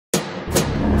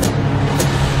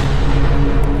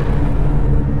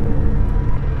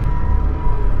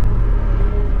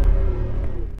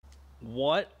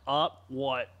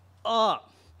What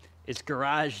up? It's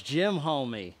Garage Gym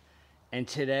Homie, and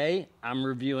today I'm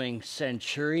reviewing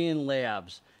Centurion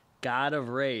Labz God of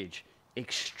Rage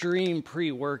Extreme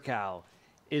Pre-Workout.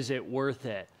 Is it worth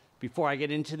it? Before I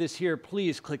get into this here,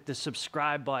 please click the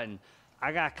subscribe button.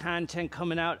 I got content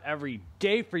coming out every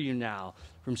day for you now,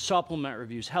 from supplement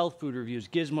reviews, health food reviews,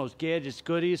 gizmos, gadgets,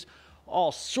 goodies,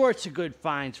 all sorts of good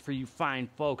finds for you fine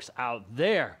folks out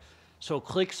there. So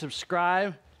click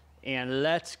subscribe and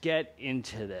let's get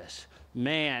into this.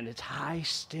 Man, it's High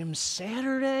Stim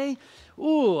Saturday.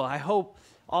 Ooh, I hope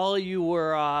all of you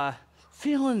were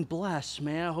feeling blessed,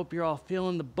 man. I hope you're all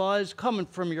feeling the buzz coming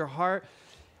from your heart.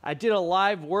 I did a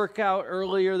live workout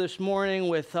earlier this morning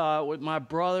with my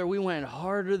brother. We went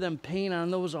harder than paint on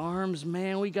those arms,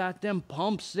 man. We got them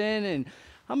pumps in, and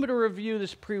I'm going to review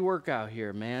this pre-workout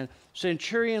here, man.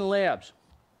 Centurion Labz.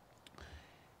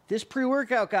 This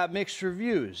pre-workout got mixed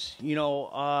reviews. You know,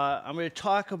 I'm going to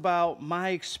talk about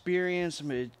my experience. I'm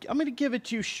going to give it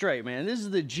to you straight, man. This is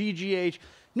the GGH.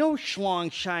 No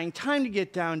schlong shine. Time to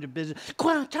get down to business.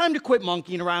 Time to quit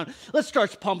monkeying around. Let's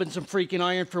start pumping some freaking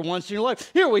iron for once in your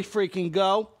life. Here we freaking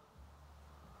go.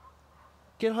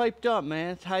 Get hyped up, man.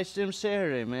 It's High Stim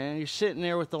Saturday, man. You're sitting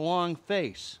there with a long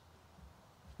face.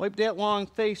 Wipe that long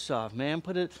face off, man.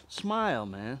 Put a smile,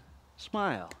 man.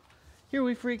 Smile. Here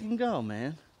we freaking go,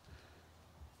 man.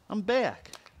 I'm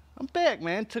back. I'm back,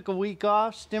 man. Took a week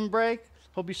off, stim break.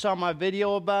 Hope you saw my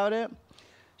video about it.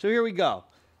 So here we go.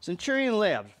 Centurion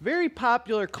Labz, very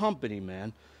popular company,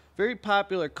 man. Very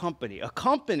popular company. A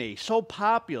company so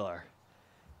popular,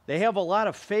 they have a lot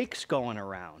of fakes going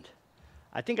around.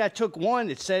 I think I took one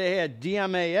that said it had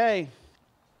DMAA. I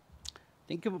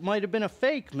think it might have been a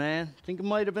fake, man. I think it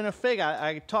might have been a fake.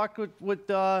 I talked with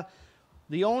the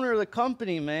owner of the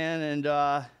company, man,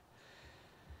 and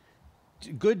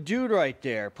good dude right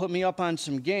there. Put me up on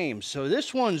some games. So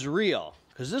this one's real,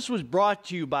 because this was brought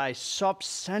to you by Sup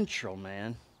Central,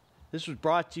 man. This was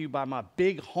brought to you by my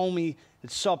big homie at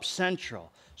Sup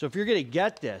Central. So if you're going to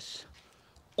get this,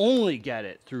 only get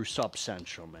it through Sup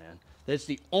Central, man. That's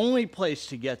the only place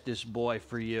to get this boy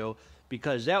for you,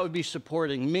 because that would be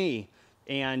supporting me,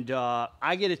 and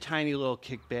I get a tiny little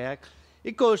kickback.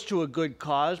 It goes to a good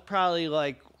cause, probably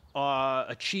like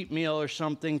a cheat meal or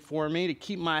something for me to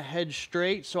keep my head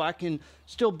straight so I can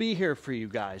still be here for you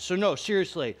guys. So no,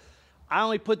 seriously, I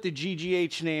only put the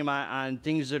GGH name on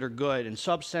things that are good, and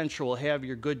Sup Central will have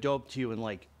your good dope to you in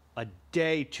like a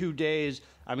day, 2 days.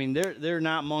 I mean, they're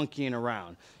not monkeying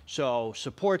around. So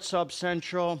support Sup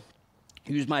Central.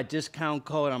 Use my discount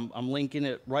code. I'm linking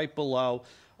it right below,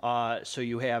 so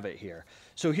you have it here.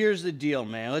 So here's the deal,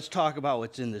 man. Let's talk about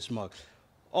what's in this mug.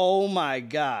 Oh my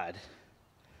God.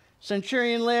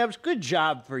 Centurion Labz, good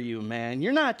job for you, man.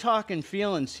 You're not talking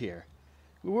feelings here.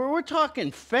 We're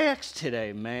talking facts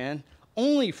today, man.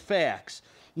 Only facts.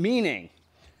 Meaning,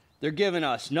 they're giving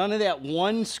us none of that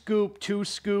 1 scoop, 2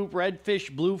 scoop, red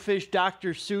fish, blue fish,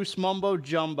 Dr. Seuss mumbo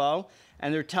jumbo.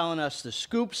 And they're telling us the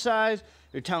scoop size.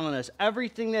 They're telling us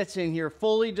everything that's in here,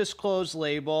 fully disclosed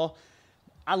label.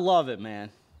 I love it,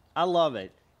 man. I love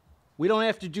it. We don't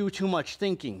have to do too much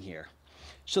thinking here.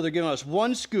 So they're giving us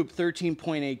 1 scoop,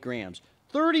 13.8 grams.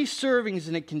 30 servings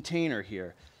in a container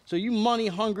here. So you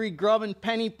money-hungry, grubbing,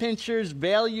 penny pinchers,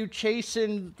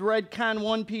 value-chasing, Redcon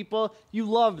 1 people, you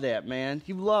love that, man.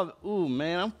 You love, ooh,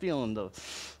 man, I'm feeling the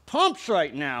pumps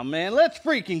right now, man. Let's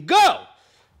freaking go!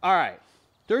 All right,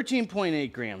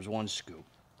 13.8 grams, 1 scoop.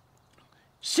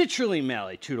 Citrulline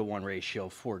malate, 2-to-1 ratio,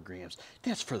 4 grams.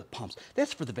 That's for the pumps.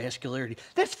 That's for the vascularity.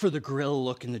 That's for the gorilla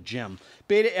look in the gym.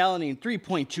 Beta-alanine,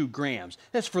 3.2 grams.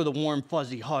 That's for the warm,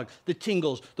 fuzzy hug, the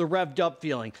tingles, the revved up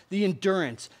feeling, the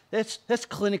endurance. That's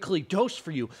clinically dosed for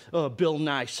you, Bill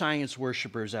Nye science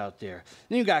worshipers out there.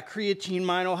 Then you got creatine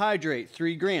monohydrate,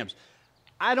 3 grams.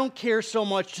 I don't care so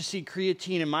much to see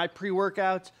creatine in my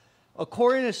pre-workouts.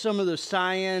 According to some of the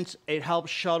science, it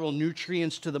helps shuttle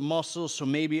nutrients to the muscles, so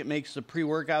maybe it makes the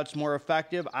pre-workouts more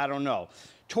effective. I don't know.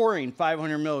 Taurine,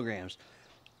 500 milligrams.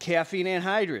 Caffeine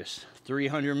anhydrous,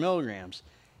 300 milligrams.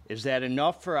 Is that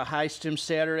enough for a High Stim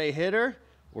Saturday hitter?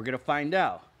 We're going to find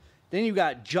out. Then you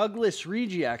got Jugless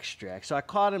Regi extract. So I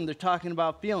caught them, they're talking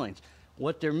about feelings.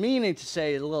 What they're meaning to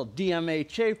say is a little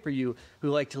DMHA for you who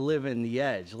like to live in the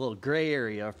edge, a little gray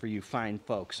area for you fine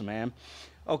folks, man.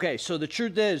 Okay, so the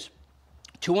truth is,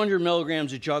 200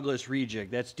 milligrams of Jugless Regi,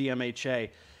 that's DMHA.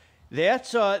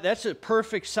 That's a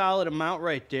perfect solid amount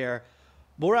right there.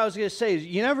 But what I was going to say is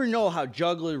you never know how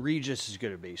Jugless Regi is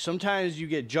going to be. Sometimes you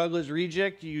get Jugless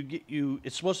Regi,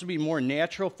 it's supposed to be more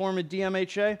natural form of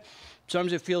DMHA.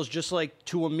 Sometimes it feels just like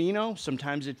 2-amino.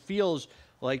 Sometimes it feels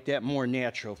like that more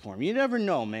natural form. You never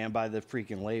know, man, by the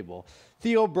freaking label.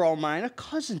 Theobromine, a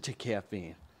cousin to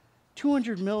caffeine.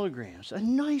 200 milligrams, a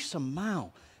nice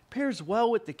amount. Pairs well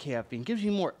with the caffeine, gives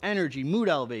you more energy, mood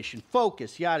elevation,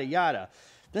 focus, yada, yada.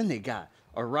 Then they got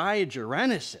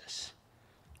Ariagenesis,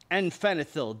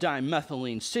 N-phenylethyl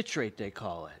dimethylene citrate, they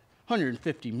call it.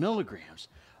 150 milligrams.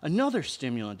 Another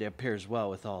stimulant that pairs well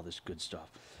with all this good stuff.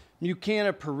 Mucana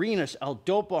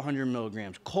L-dopa, 100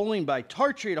 milligrams. Choline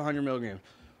bitartrate, 100 milligrams.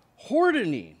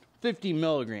 Hordenine, 50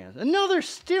 milligrams. Another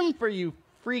stim for you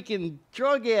freaking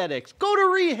drug addicts. Go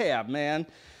to rehab, man.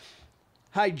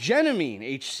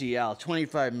 Hygenamine, HCl,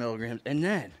 25 milligrams. And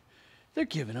then they're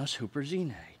giving us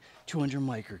Huperzine, 200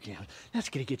 micrograms. That's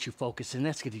going to get you focusing.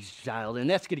 That's going to get you dialed in.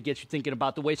 That's going to get you thinking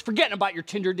about the ways, forgetting about your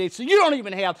Tinder dates that you don't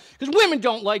even have because women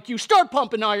don't like you. Start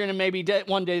pumping iron and maybe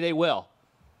one day they will.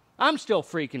 I'm still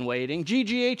freaking waiting.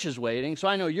 GGH is waiting, so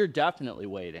I know you're definitely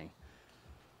waiting.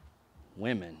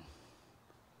 Women.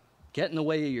 Get in the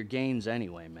way of your gains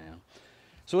anyway, man.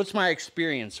 So what's my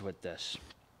experience with this?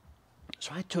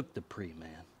 So I took the pre,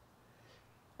 man.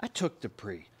 I took the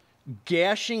pre.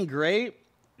 Gashing grape,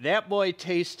 that boy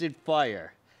tasted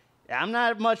fire. I'm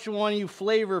not much of one of you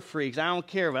flavor freaks. I don't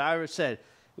care, but I said,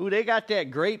 ooh, they got that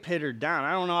grape hitter down.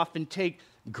 I don't often take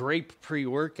grape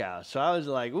pre-workout. So I was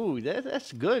like, ooh,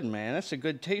 that's good, man. That's a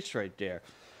good taste right there.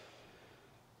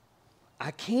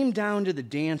 I came down to the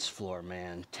dance floor,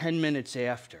 man, 10 minutes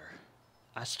after.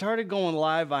 I started going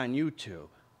live on YouTube.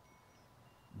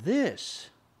 This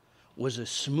was a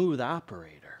smooth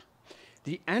operator.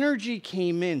 The energy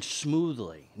came in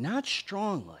smoothly, not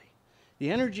strongly.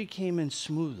 The energy came in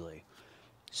smoothly.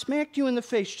 Smacked you in the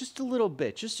face just a little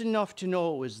bit, just enough to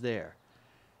know it was there.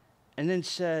 And then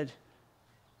said,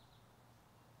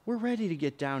 we're ready to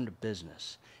get down to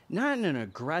business. Not in an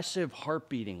aggressive,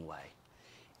 heart-beating way.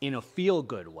 In a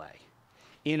feel-good way.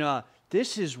 In a,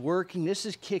 this is working, this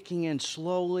is kicking in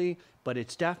slowly, but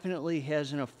it definitely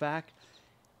has an effect.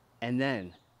 And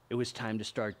then it was time to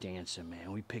start dancing,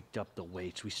 man. We picked up the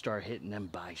weights. We started hitting them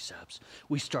biceps.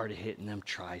 We started hitting them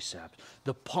triceps.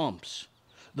 The pumps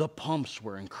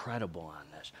were incredible on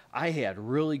this. I had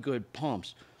really good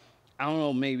pumps. I don't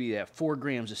know, maybe that 4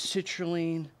 grams of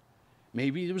citrulline.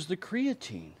 Maybe it was the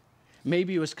creatine.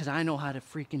 Maybe it was because I know how to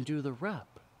freaking do the rep.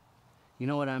 You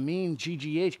know what I mean?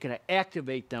 GGH can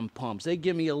activate them pumps. They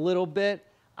give me a little bit,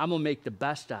 I'm going to make the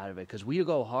best out of it because we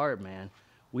go hard, man.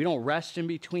 We don't rest in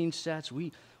between sets.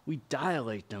 We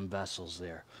dilate them vessels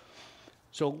there.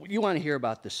 So you want to hear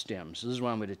about the stims. This is what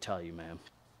I'm going to tell you, man.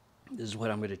 This is what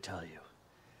I'm going to tell you.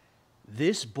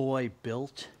 This boy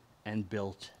built and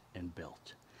built and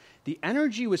built. The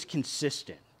energy was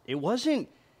consistent. It wasn't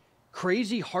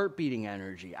crazy heart beating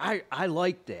energy. I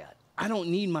like that. I don't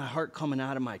need my heart coming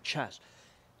out of my chest.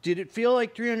 Did it feel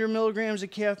like 300 milligrams of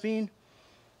caffeine?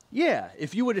 Yeah.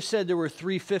 If you would have said there were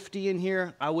 350 in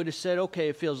here, I would have said, okay,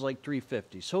 it feels like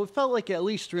 350. So it felt like at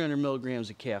least 300 milligrams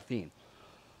of caffeine.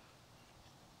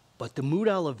 But the mood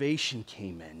elevation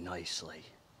came in nicely.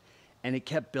 And it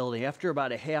kept building. After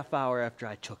about a half hour after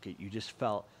I took it, you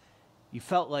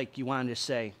felt like you wanted to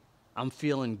say, I'm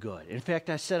feeling good. In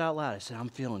fact, I said out loud, I said, I'm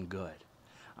feeling good.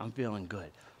 I'm feeling good.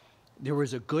 There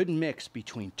was a good mix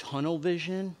between tunnel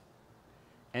vision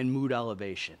and mood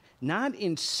elevation. Not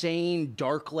insane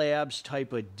dark labs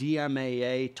type of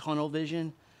DMAA tunnel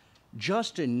vision,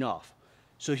 just enough.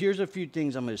 So here's a few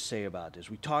things I'm going to say about this.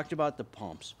 We talked about the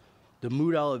pumps. The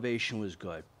mood elevation was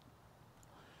good.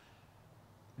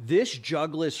 This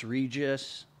Jugless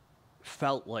Regis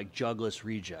felt like Jugless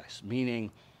Regis,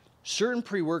 meaning certain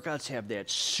pre-workouts have that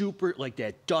super, like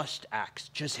that Dust X,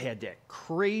 just had that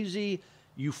crazy,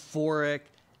 euphoric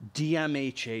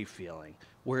DMHA feeling,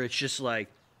 where it's just like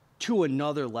to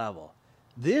another level.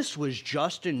 This was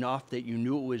just enough that you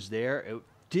knew it was there. It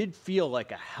did feel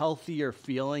like a healthier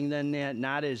feeling than that,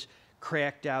 not as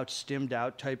cracked out, stimmed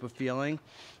out type of feeling,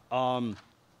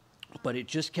 but it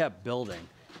just kept building.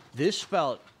 This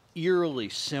felt eerily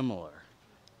similar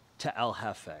to El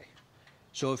Jefe.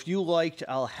 So if you liked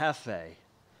El Jefe,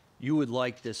 you would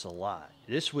like this a lot.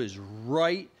 This was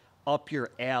right up your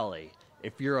alley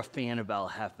if you're a fan of El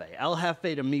Jefe. El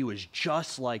Jefe to me was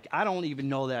just like, I don't even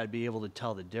know that I'd be able to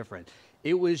tell the difference.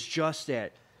 It was just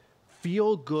that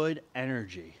feel-good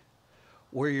energy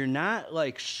where you're not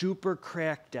like super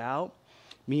cracked out,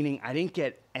 meaning I didn't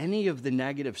get any of the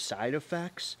negative side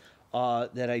effects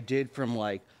that I did from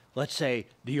like, let's say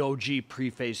the OG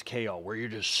pre-phase KO where you're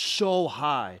just so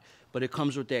high, but it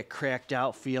comes with that cracked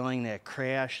out feeling, that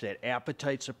crash, that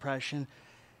appetite suppression.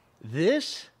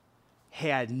 This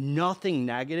had nothing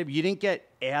negative. You didn't get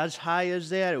as high as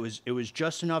that. It was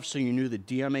just enough so you knew the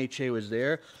DMHA was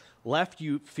there, left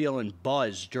you feeling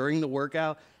buzzed during the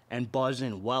workout and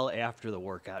buzzing well after the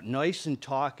workout. Nice and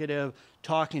talkative,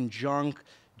 talking junk,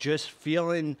 just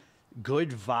feeling good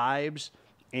vibes,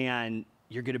 and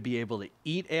you're going to be able to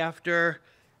eat after.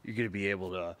 You're going to be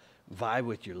able to vibe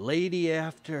with your lady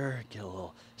after, get a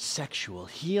little sexual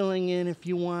healing in if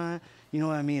you want. You know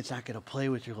what I mean? It's not going to play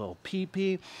with your little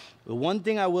pee-pee. The one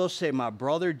thing I will say, my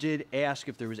brother did ask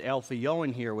if there was Alpha Yo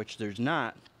in here, which there's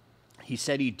not. He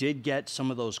said he did get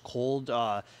some of those cold,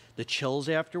 the chills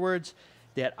afterwards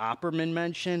that Opperman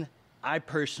mentioned. I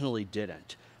personally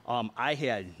didn't. I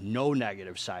had no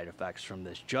negative side effects from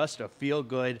this. Just a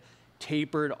feel-good,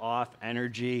 tapered off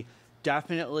energy.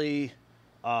 Definitely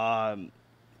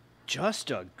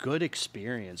just a good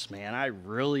experience, man. I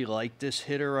really like this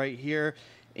hitter right here.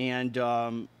 And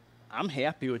I'm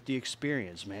happy with the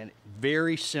experience, man.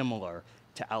 Very similar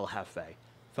to El Jefe.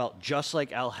 Felt just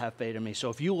like El Jefe to me. So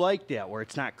if you like that, where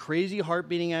it's not crazy heart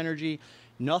beating energy,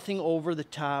 nothing over the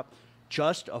top,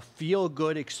 just a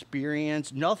feel-good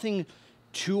experience, nothing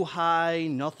too high,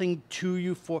 nothing too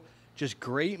euphoric, just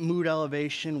great mood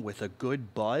elevation with a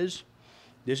good buzz,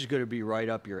 this is going to be right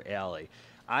up your alley.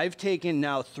 I've taken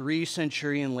now 3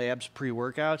 Centurion Labz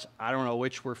pre-workouts. I don't know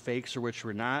which were fakes or which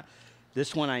were not.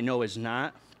 This one I know is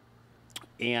not.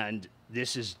 And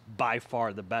this is by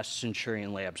far the best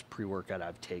Centurion Labz pre-workout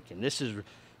I've taken. This is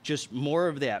just more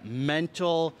of that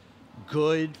mental,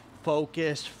 good,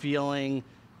 focused, feeling,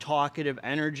 talkative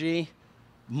energy.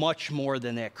 Much more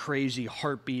than that crazy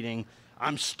heart beating,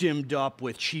 I'm stimmed up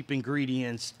with cheap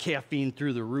ingredients, caffeine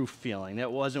through the roof feeling.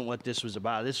 That wasn't what this was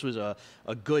about. This was a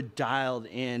good dialed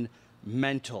in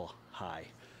mental high.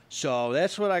 So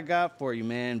that's what I got for you,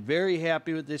 man. Very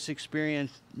happy with this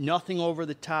experience. Nothing over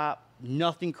the top,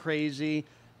 nothing crazy,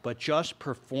 but just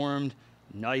performed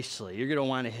nicely. You're gonna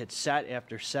wanna hit set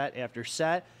after set after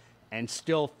set and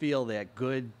still feel that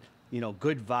good, you know,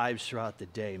 good vibes throughout the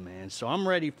day, man. So I'm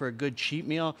ready for a good cheat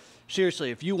meal. Seriously,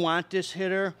 if you want this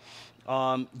hitter,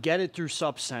 get it through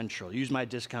Sup Central. Use my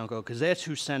discount code, because that's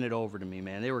who sent it over to me,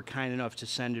 man. They were kind enough to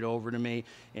send it over to me,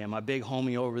 and my big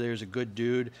homie over there is a good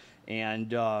dude,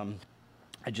 and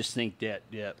I just think that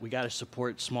we got to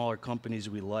support smaller companies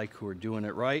we like who are doing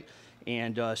it right,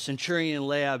 and Centurion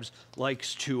Labz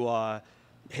likes to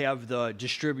have the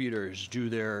distributors do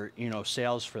their, you know,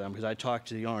 sales for them, because I talked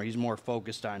to the owner. He's more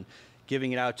focused on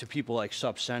giving it out to people like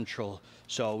Sup Central,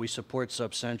 so we support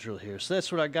Sup Central here. So that's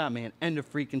what I got, man. End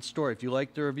of freaking story. If you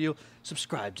liked the review,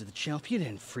 subscribe to the channel. If you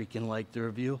didn't freaking like the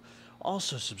review,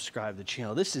 also subscribe to the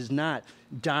channel. This is not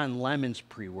Don Lemon's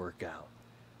pre-workout.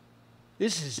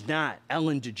 This is not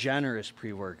Ellen DeGeneres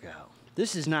pre-workout.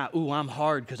 This is not, ooh, I'm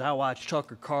hard because I watched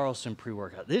Tucker Carlson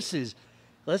pre-workout. This is,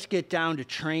 let's get down to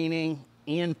training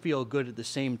and feel good at the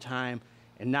same time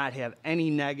and not have any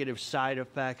negative side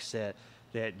effects that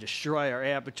destroy our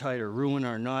appetite or ruin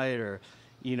our night, or,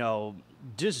 you know,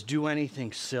 just do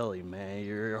anything silly, man.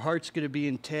 Your heart's going to be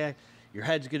intact. Your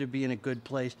head's going to be in a good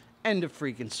place. End of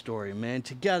freaking story, man.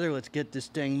 Together, let's get this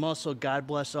dang muscle. God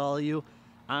bless all of you.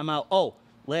 I'm out. Oh,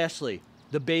 lastly,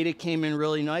 the beta came in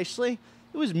really nicely.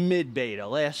 It was mid-beta.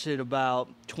 Lasted about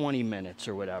 20 minutes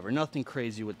or whatever. Nothing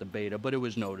crazy with the beta, but it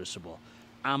was noticeable.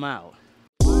 I'm out.